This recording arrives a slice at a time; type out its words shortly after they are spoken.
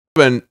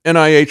An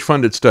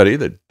NIH-funded study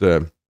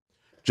that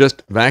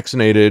just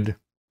vaccinated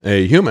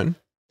a human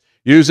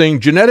using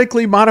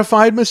genetically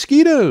modified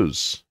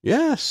mosquitoes.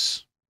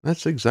 Yes,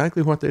 that's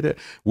exactly what they did.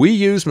 We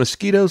use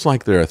mosquitoes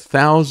like they're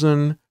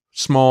 1,000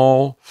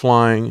 small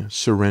flying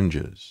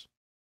syringes.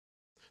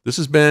 This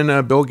has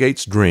been Bill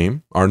Gates'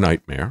 dream, our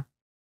nightmare,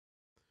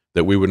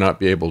 that we would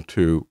not be able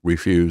to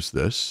refuse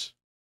this,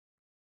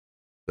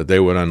 that they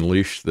would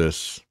unleash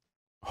this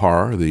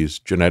horror, these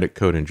genetic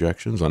code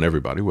injections on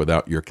everybody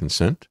without your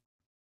consent.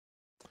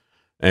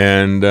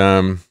 And,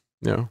 no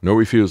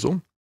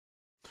refusal.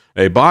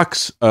 A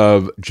box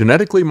of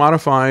genetically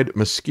modified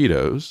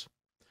mosquitoes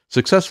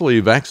successfully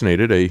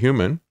vaccinated a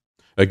human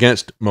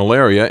against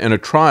malaria in a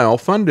trial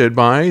funded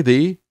by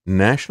the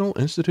National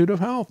Institute of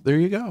Health. There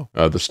you go.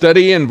 The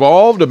study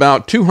involved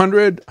about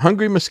 200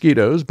 hungry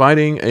mosquitoes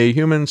biting a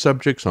human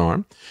subject's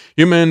arm.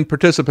 Human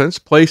participants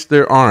placed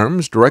their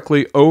arms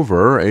directly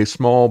over a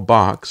small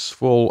box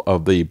full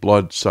of the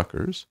blood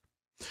suckers.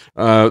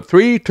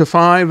 3 to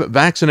 5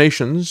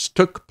 vaccinations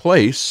took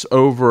place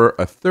over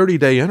a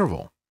 30-day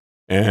interval.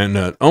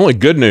 And only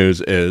good news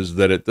is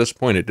that at this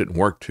point it didn't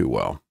work too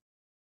well.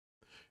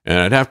 And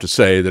I'd have to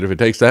say that if it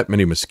takes that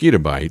many mosquito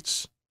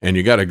bites and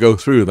you got to go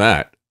through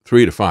that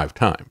 3 to 5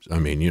 times, I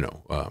mean,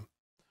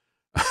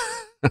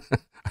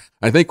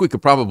 I think we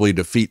could probably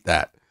defeat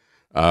that.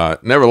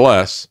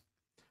 Nevertheless,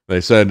 they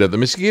said that the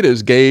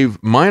mosquitoes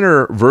gave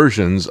minor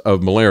versions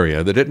of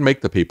malaria that didn't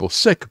make the people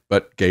sick,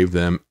 but gave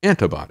them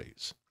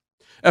antibodies.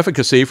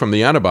 Efficacy from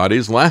the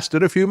antibodies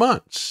lasted a few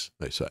months,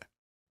 they say.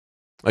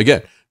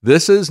 Again,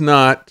 this is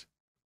not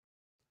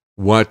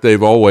what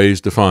they've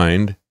always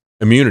defined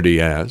immunity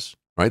as,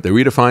 right? They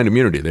redefined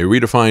immunity. They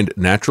redefined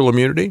natural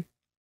immunity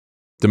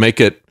to make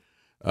it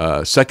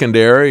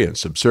secondary and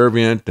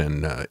subservient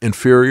and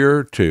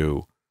inferior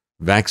to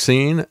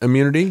vaccine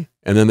immunity.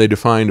 And then they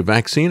defined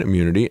vaccine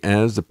immunity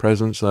as the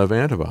presence of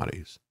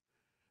antibodies,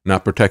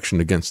 not protection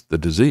against the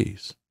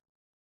disease.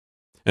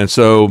 And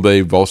so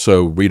they've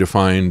also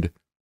redefined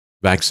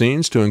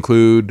vaccines to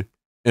include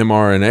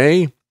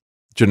mRNA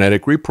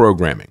genetic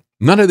reprogramming.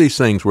 None of these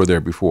things were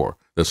there before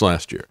this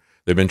last year.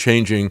 They've been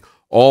changing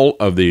all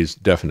of these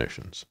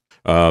definitions.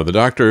 The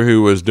doctor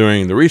who was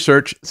doing the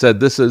research said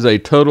this is a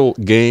total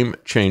game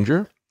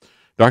changer.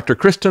 Dr.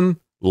 Kristen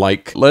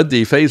Like led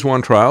the phase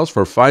 1 trials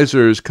for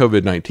Pfizer's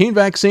COVID-19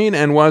 vaccine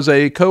and was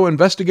a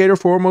co-investigator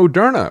for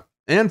Moderna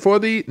and for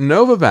the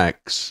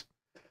Novavax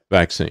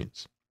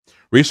vaccines.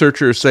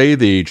 Researchers say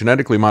the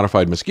genetically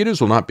modified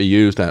mosquitoes will not be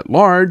used at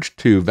large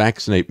to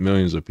vaccinate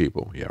millions of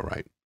people. Yeah,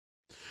 right.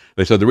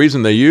 They said the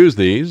reason they use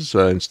these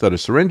instead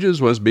of syringes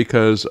was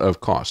because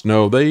of cost.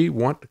 No, they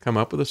want to come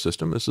up with a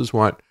system. This is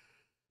what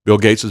Bill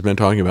Gates has been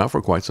talking about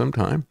for quite some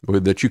time,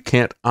 that you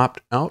can't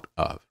opt out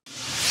of.